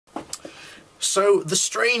So, the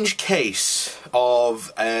strange case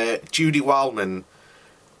of Judy Wilyman,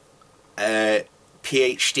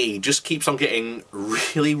 PhD, just keeps on getting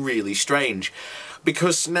really, really strange.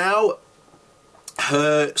 Because now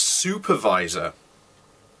her supervisor,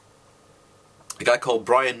 a guy called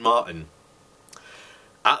Brian Martin,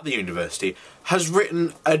 at the university, has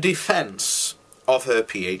written a defence of her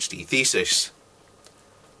PhD thesis.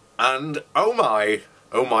 And oh my,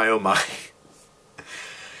 oh my, oh my.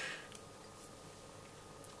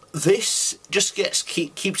 This just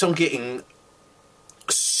keeps on getting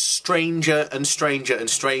stranger and stranger and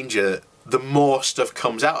stranger the more stuff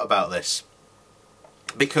comes out about this.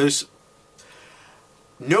 Because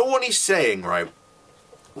no one is saying, right,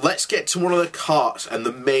 let's get to one of the carts and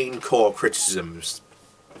the main core criticisms.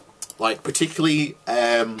 Like, particularly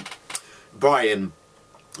Brian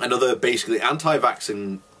and other basically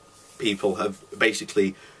anti-vaccine people have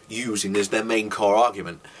basically using as their main core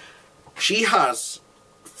argument. She has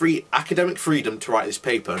academic freedom to write this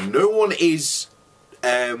paper. No one is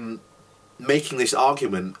making this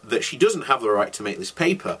argument that she doesn't have the right to make this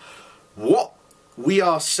paper. What we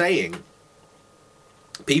are saying,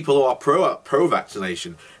 people who are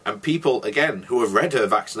pro-vaccination, and people, again, who have read her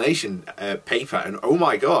vaccination paper, and oh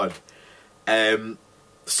my god,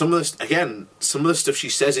 some of the stuff she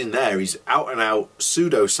says in there is out-and-out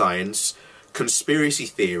pseudoscience, conspiracy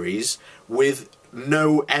theories, with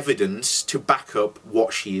no evidence to back up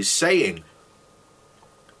what she is saying.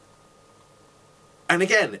 And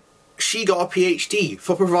again, she got a PhD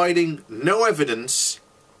for providing no evidence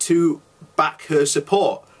to back her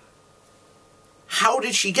support. How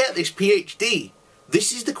did she get this PhD?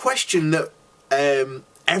 This is the question that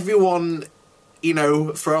everyone, you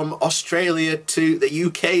know, from Australia to the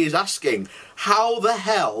UK is asking. How the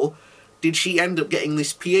hell did she end up getting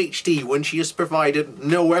this PhD when she has provided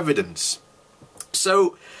no evidence?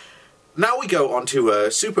 So now we go on to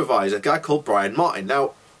a supervisor, a guy called Brian Martin.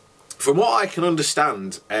 Now, from what I can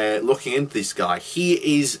understand, looking into this guy,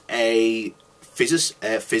 he is a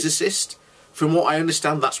physicist. From what I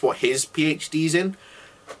understand, that's what his PhD's in.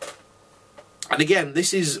 And again,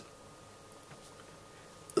 this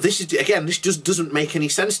just doesn't make any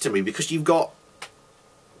sense to me, because you've got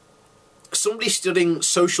somebody studying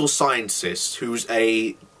social sciences who's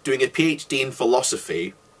doing a PhD in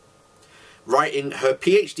philosophy, writing her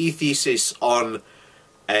PhD thesis on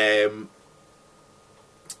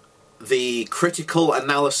the critical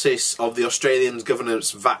analysis of the Australian government's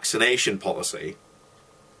vaccination policy,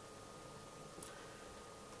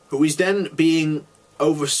 who is then being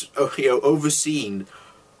overseen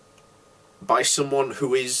by someone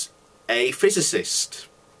who is a physicist.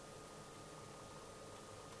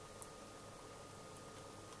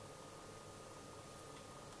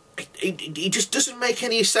 It just doesn't make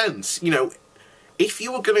any sense. You know, if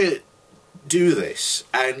you were going to do this,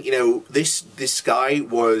 and you know, this guy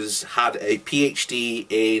had a PhD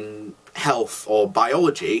in health or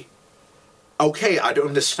biology, okay, I don't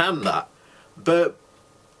understand that, but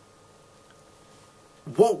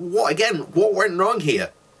what went wrong here?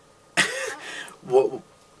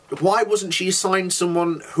 Why wasn't she assigned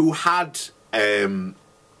someone who had you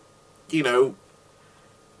know,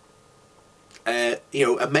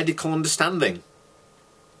 a medical understanding?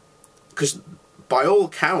 Because by all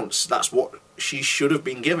accounts, that's what she should have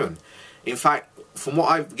been given. In fact, from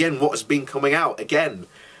what has been coming out again,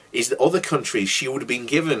 is that other countries she would have been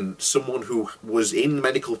given someone who was in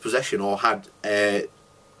medical possession or had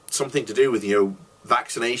something to do with, you know,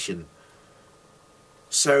 vaccination.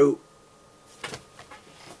 So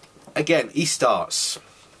again, he starts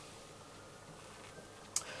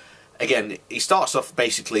off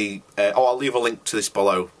basically, I'll leave a link to this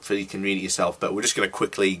below so you can read it yourself, but we're just going to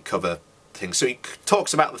quickly cover things. So he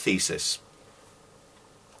talks about the thesis,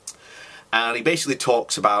 and he basically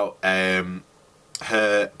talks about the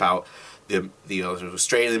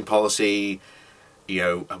Australian policy, you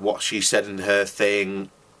know, what she said in her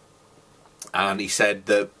thing, and he said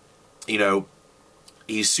that, you know,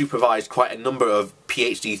 he's supervised quite a number of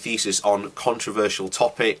PhD theses on controversial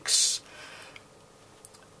topics.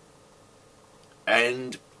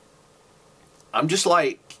 And I'm just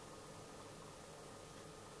like,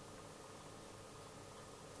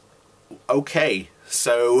 okay,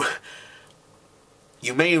 so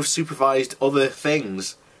you may have supervised other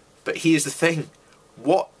things, but here's the thing,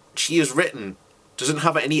 what she has written doesn't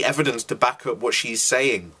have any evidence to back up what she's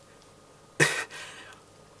saying.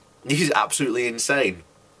 This is absolutely insane.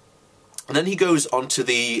 And then he goes on to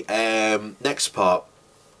the next part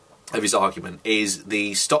of his argument, is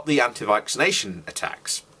the stop the anti-vaccination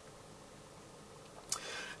attacks.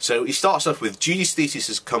 So he starts off with, Judy's thesis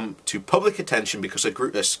has come to public attention because a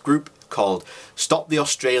group called Stop the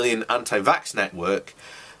Australian Anti-Vax Network.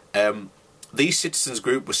 These citizens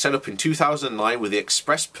group was set up in 2009 with the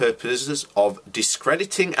express purposes of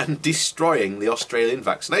discrediting and destroying the Australian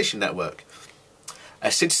vaccination network.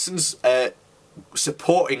 A citizens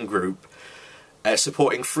supporting group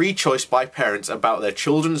supporting free choice by parents about their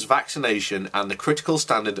children's vaccination and the critical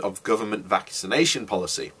standard of government vaccination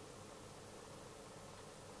policy.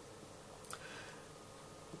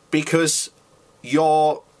 Because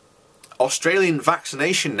your Australian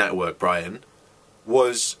vaccination network, Brian,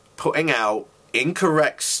 was putting out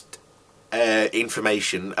incorrect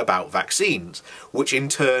information about vaccines, which in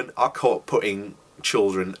turn are putting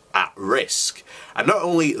children at risk. And not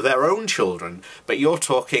only their own children, but you're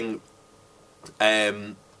talking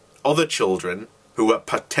other children who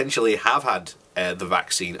potentially have had the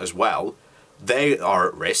vaccine as well. They are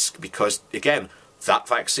at risk because, again, that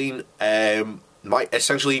vaccine might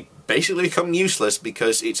essentially basically become useless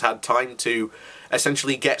because it's had time to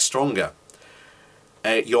essentially get stronger.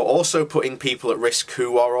 You're also putting people at risk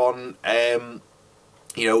who are on,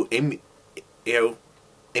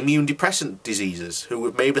 immune depressant diseases, who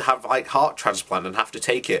would maybe have like heart transplant and have to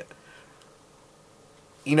take it.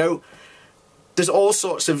 There's all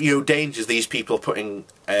sorts of dangers these people are putting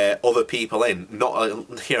other people in,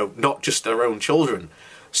 not just their own children.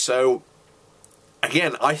 So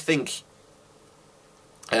again, I think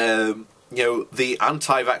the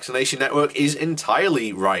anti-vaccination network is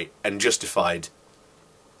entirely right and justified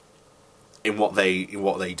in what they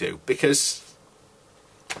do, because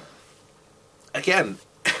again,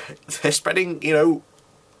 they're spreading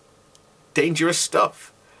dangerous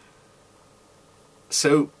stuff.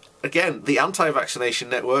 So again, the anti-vaccination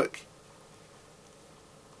network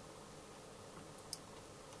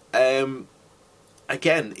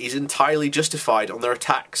again is entirely justified on their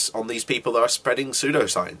attacks on these people that are spreading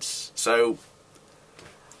pseudoscience. So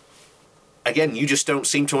again, you just don't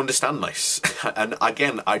seem to understand this. And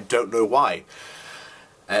again, I don't know why.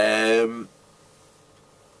 Again,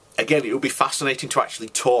 it would be fascinating to actually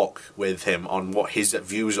talk with him on what his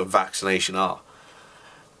views of vaccination are.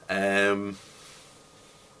 And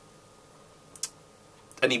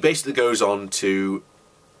he basically goes on to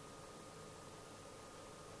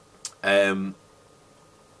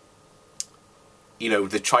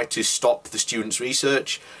they try to stop the students'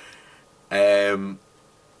 research.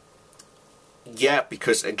 Yeah,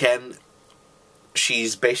 because again,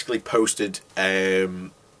 she's basically posted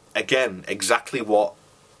again exactly what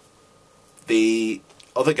the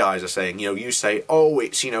other guys are saying. You say, oh,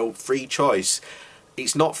 it's free choice.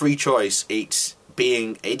 It's not free choice. It's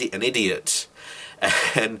being an idiot.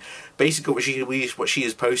 And basically, what she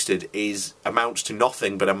has posted amounts to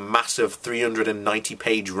nothing but a massive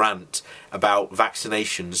 390-page rant about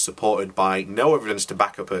vaccinations supported by no evidence to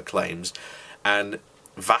back up her claims, and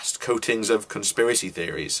vast coatings of conspiracy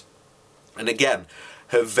theories. And again,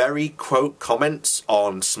 her very quote comments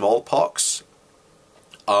on smallpox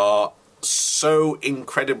are so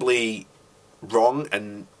incredibly wrong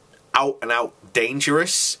and out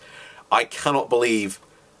dangerous. I cannot believe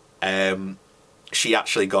she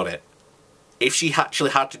actually got it. If she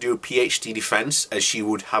actually had to do a PhD defence, as she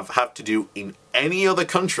would have had to do in any other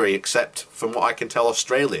country except, from what I can tell,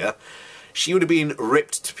 Australia, she would have been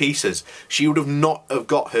ripped to pieces. She would have not have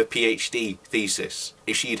got her PhD thesis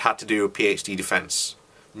if she'd had to do a PhD defence.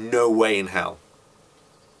 No way in hell.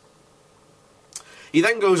 He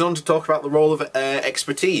then goes on to talk about the role of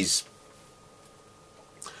expertise.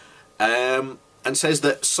 And says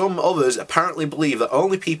that some others apparently believe that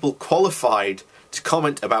only people qualified to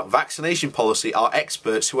comment about vaccination policy are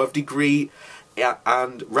experts who have degree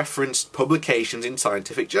and referenced publications in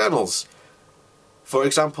scientific journals. For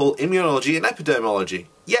example, immunology and epidemiology.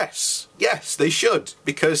 Yes, they should,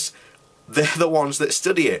 because they're the ones that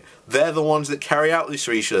study it. They're the ones that carry out this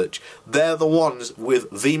research. They're the ones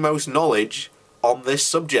with the most knowledge on this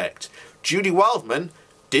subject. Judy Wilyman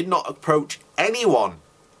did not approach anyone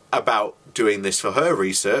about doing this for her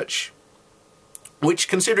research, which,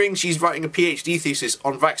 considering she's writing a PhD thesis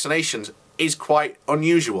on vaccinations, is quite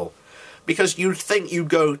unusual. Because you'd think you'd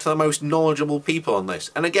go to the most knowledgeable people on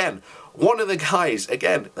this. And again, one of the guys,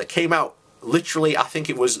 again, that came out literally, I think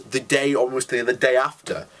it was the day, almost the day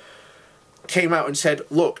after, came out and said,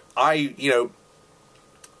 look, I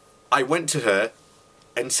went to her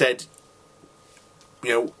and said,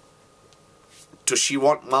 does she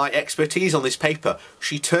want my expertise on this paper?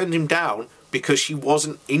 She turned him down because she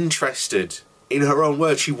wasn't interested. In her own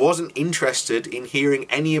words, she wasn't interested in hearing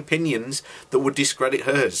any opinions that would discredit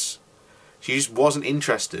hers. She just wasn't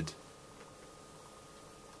interested.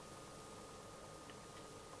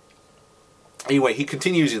 Anyway, he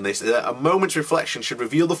continues in this, that a moment's reflection should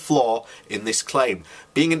reveal the flaw in this claim.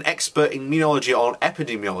 Being an expert in immunology or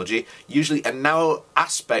epidemiology, usually a narrow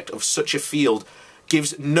aspect of such a field,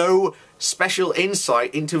 gives no special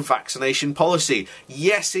insight into vaccination policy.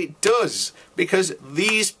 Yes, it does, because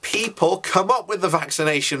these people come up with the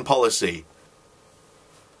vaccination policy.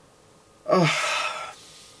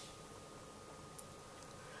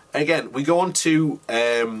 Again, we go on to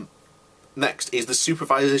next is the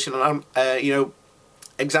supervision and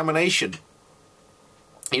examination.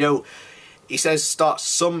 He says starts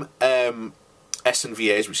some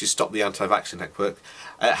SNVAs, which is Stop the Anti-Vaccine Network,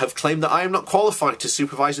 have claimed that I am not qualified to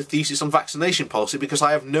supervise a thesis on vaccination policy because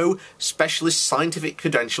I have no specialist scientific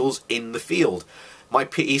credentials in the field.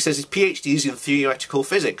 He says his PhD is in theoretical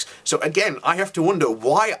physics. So again, I have to wonder,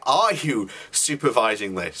 why are you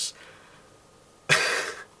supervising this?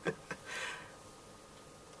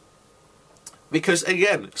 Because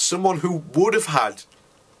again, someone who would have had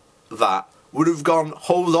that would have gone,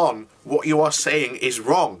 hold on, what you are saying is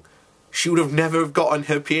wrong. She would have never have gotten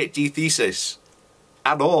her PhD thesis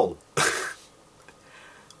at all.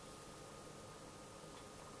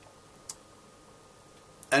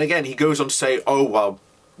 And again, he goes on to say, oh well,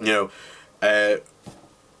 we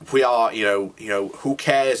are, who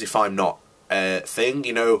cares if I'm not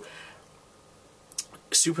thing,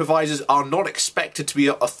 supervisors are not expected to be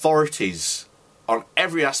authorities on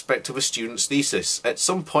every aspect of a student's thesis. At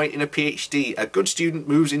some point in a PhD, a good student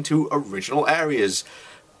moves into original areas.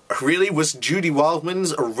 Really, was Judy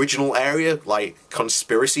Wilyman's original area like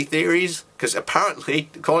conspiracy theories? Because apparently,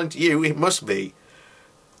 according to you, it must be.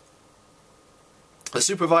 A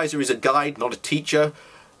supervisor is a guide, not a teacher,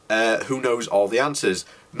 who knows all the answers.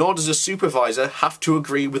 Nor does a supervisor have to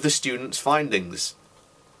agree with the student's findings.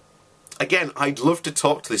 Again, I'd love to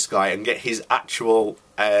talk to this guy and get his actual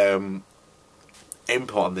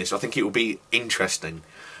input on this. I think it would be interesting.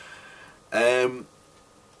 And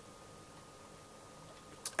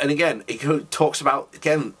again, it talks about,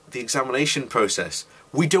 again, the examination process.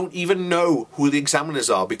 We don't even know who the examiners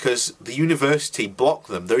are because the university blocked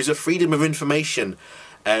them. There is a Freedom of Information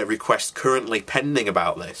request currently pending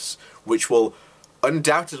about this, which will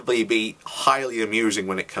undoubtedly be highly amusing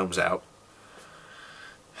when it comes out.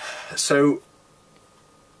 So,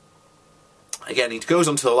 again, it goes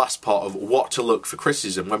on to the last part of what to look for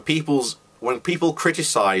criticism. When people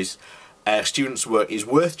criticise students' work, it's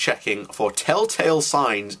worth checking for telltale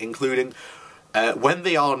signs, including when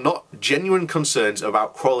they are not genuine concerns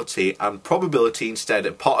about quality and probability, instead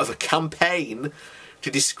a part of a campaign to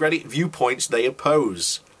discredit viewpoints they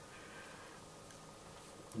oppose.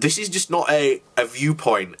 This is just not a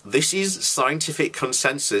viewpoint. This is scientific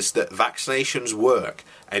consensus that vaccinations work.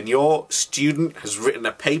 And your student has written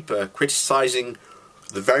a paper criticising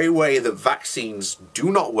the very way that vaccines do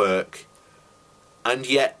not work, and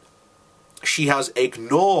yet she has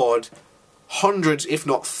ignored hundreds, if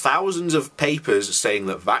not thousands, of papers saying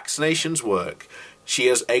that vaccinations work. She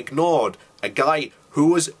has ignored a guy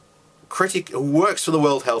who who works for the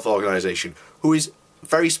World Health Organization, who is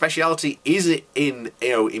very speciality is in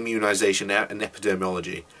immunization and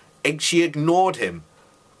epidemiology. She ignored him.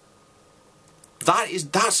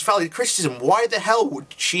 That's valid criticism. Why the hell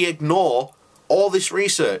would she ignore all this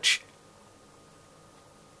research?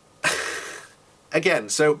 Again,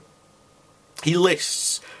 so he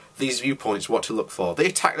lists these viewpoints, what to look for. They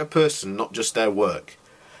attack the person, not just their work.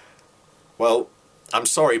 Well, I'm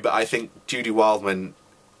sorry, but I think Judy Wilyman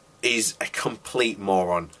is a complete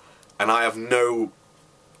moron, and I have no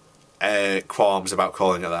qualms about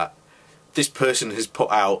calling her that. This person has put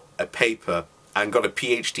out a paper and got a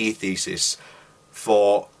PhD thesis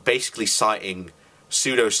for basically citing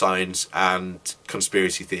pseudoscience and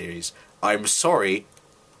conspiracy theories. I'm sorry,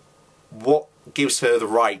 what gives her the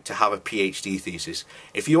right to have a PhD thesis?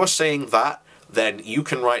 If you are saying that, then you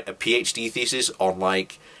can write a PhD thesis on,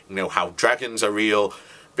 like, how dragons are real,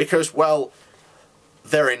 because, well,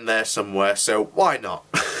 they're in there somewhere, so why not?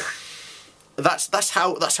 That's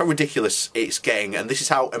how ridiculous it's getting, and this is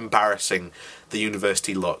how embarrassing the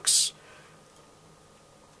university looks.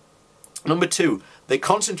 Number 2, they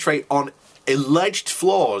concentrate on alleged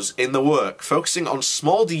flaws in the work, focusing on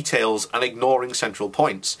small details and ignoring central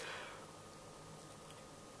points.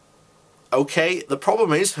 Okay, the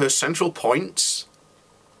problem is her central points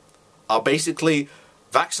are basically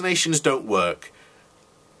vaccinations don't work.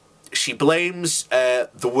 She blames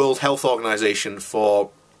the World Health Organization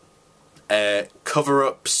for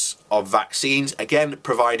cover-ups of vaccines, again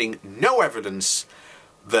providing no evidence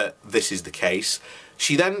that this is the case.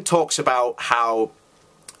 She then talks about how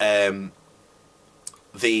there's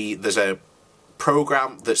a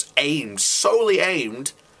program that's solely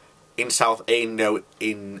aimed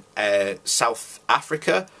in South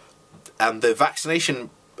Africa, and the vaccination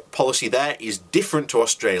policy there is different to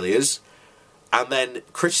Australia's, and then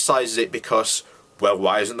criticises it because, well,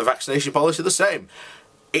 why isn't the vaccination policy the same?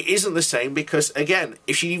 It isn't the same because, again,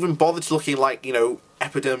 if she even bothered to look in, like, you know,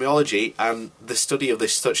 epidemiology and the study of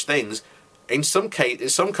this such things, in some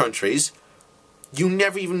countries, you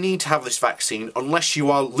never even need to have this vaccine unless you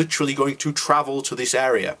are literally going to travel to this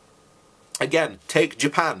area. Again, take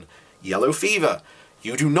Japan. Yellow fever.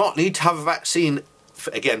 You do not need to have a vaccine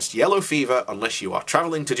against yellow fever unless you are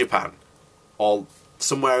travelling to Japan or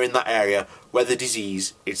somewhere in that area where the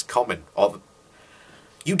disease is common. Or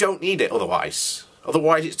you don't need it otherwise.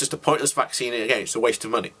 Otherwise it's just a pointless vaccine, and again, it's a waste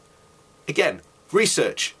of money. Again,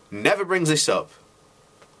 research never brings this up.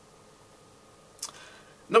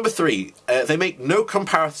 Number 3, they make no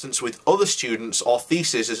comparisons with other students or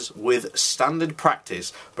theses with standard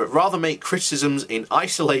practice, but rather make criticisms in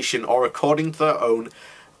isolation or according to their own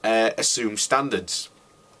assumed standards.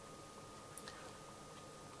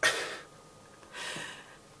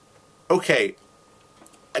 Okay,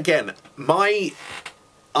 again, I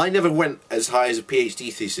never went as high as a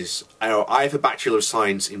PhD thesis. I have a Bachelor of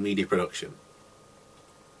Science in Media Production.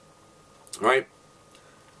 Right?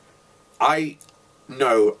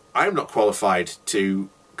 No, I'm not qualified to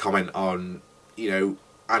comment on, you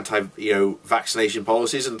know, vaccination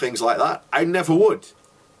policies and things like that. I never would.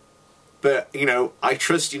 But, you know, I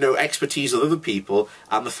trust, you know, expertise of other people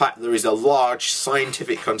and the fact that there is a large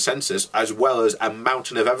scientific consensus as well as a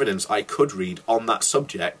mountain of evidence I could read on that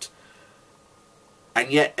subject. And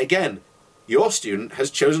yet, again, your student has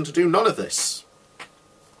chosen to do none of this.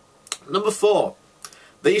 Number 4,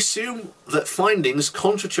 they assume that findings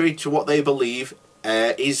contrary to what they believe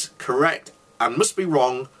is correct and must be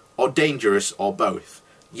wrong or dangerous or both.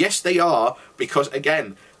 Yes, they are, because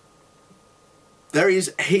again, there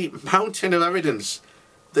is a mountain of evidence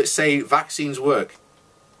that say vaccines work,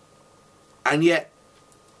 and yet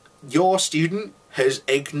your student has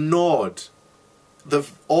ignored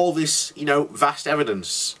all this, you know, vast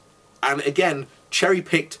evidence, and again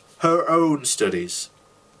cherry-picked her own studies,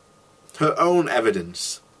 her own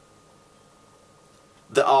evidence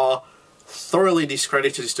that are thoroughly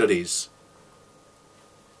discredited studies.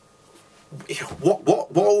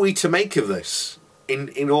 What are we to make of this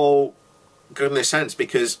in all goodness sense?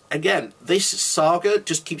 Because again, this saga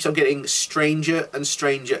just keeps on getting stranger and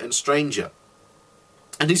stranger and stranger.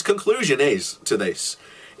 And his conclusion is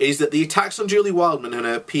that the attacks on Judy Wilyman and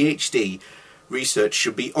her PhD research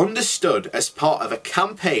should be understood as part of a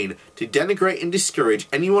campaign to denigrate and discourage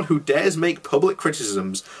anyone who dares make public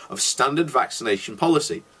criticisms of standard vaccination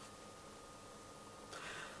policy.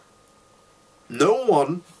 No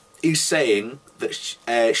one is saying that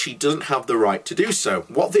she doesn't have the right to do so.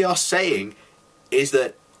 What they are saying is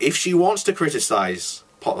that if she wants to criticise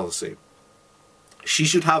policy, she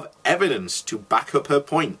should have evidence to back up her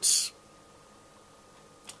points.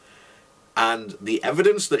 And the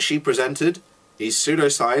evidence that she presented is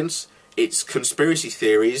pseudoscience, it's conspiracy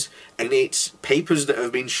theories, and it's papers that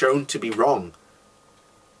have been shown to be wrong.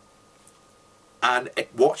 And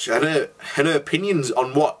her opinions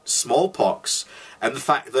on what smallpox, and the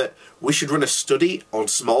fact that we should run a study on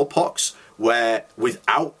smallpox where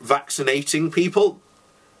without vaccinating people,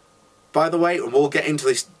 by the way, and we'll get into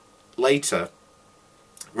this later,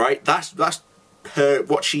 right? That's her,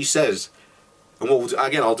 what she says. And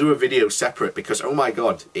again, I'll do a video separate because, oh my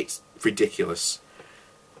god, it's ridiculous.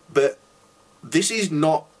 But this is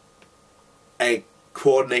not a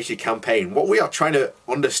coordinated campaign. What we are trying to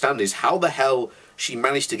understand is how the hell she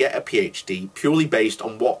managed to get a PhD purely based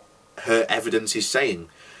on what her evidence is saying.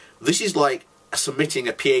 This is like submitting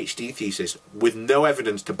a PhD thesis with no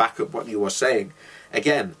evidence to back up what you are saying.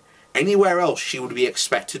 Again, anywhere else she would be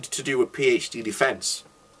expected to do a PhD defence.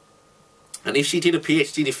 And if she did a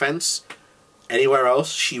PhD defence anywhere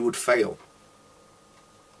else, she would fail.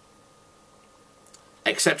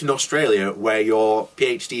 Except in Australia, where your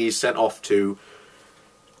PhD is sent off to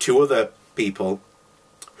other people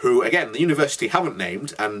who, again, the university haven't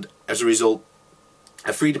named, and as a result,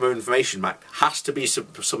 a Freedom of Information Act has to be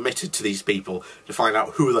submitted to these people to find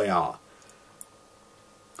out who they are.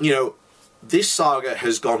 You know, this saga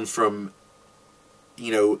has gone from,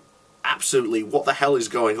 you know, absolutely what the hell is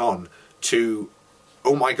going on to,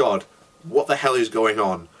 oh my god, what the hell is going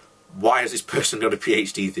on? Why has this person got a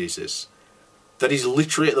PhD thesis? That is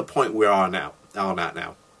literally at the point we are at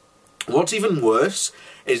now. What's even worse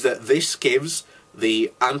is that this gives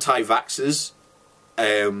the anti-vaxxers,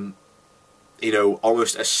 you know,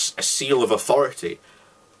 almost a seal of authority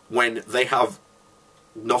when they have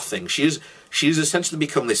nothing. She has essentially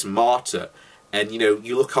become this martyr, And, you know,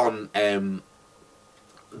 you look on,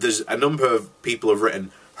 there's a number of people have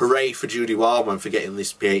written, hooray for Judy Wilyman for getting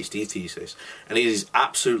this PhD thesis. And it is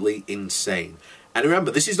absolutely insane. And remember,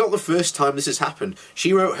 this is not the first time this has happened.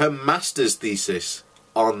 She wrote her master's thesis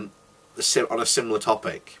on a similar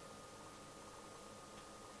topic.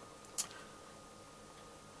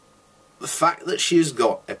 The fact that she has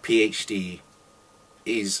got a PhD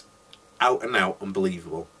is out and out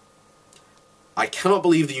unbelievable. I cannot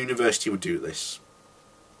believe the university would do this.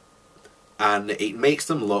 And it makes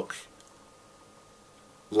them look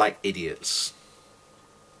like idiots.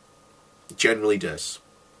 It generally does.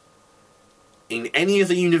 In any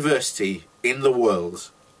other university in the world,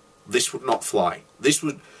 this would not fly.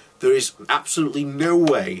 There is absolutely no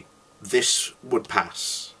way this would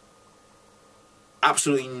pass.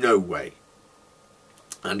 Absolutely no way.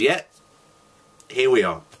 And yet, here we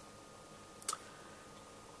are.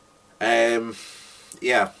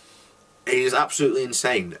 Yeah, it is absolutely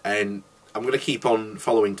insane, and I'm going to keep on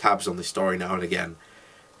following tabs on this story now and again,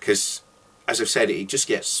 because, as I've said, it just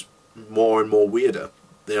gets more and more weirder.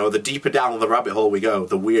 You know, the deeper down the rabbit hole we go,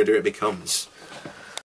 the weirder it becomes.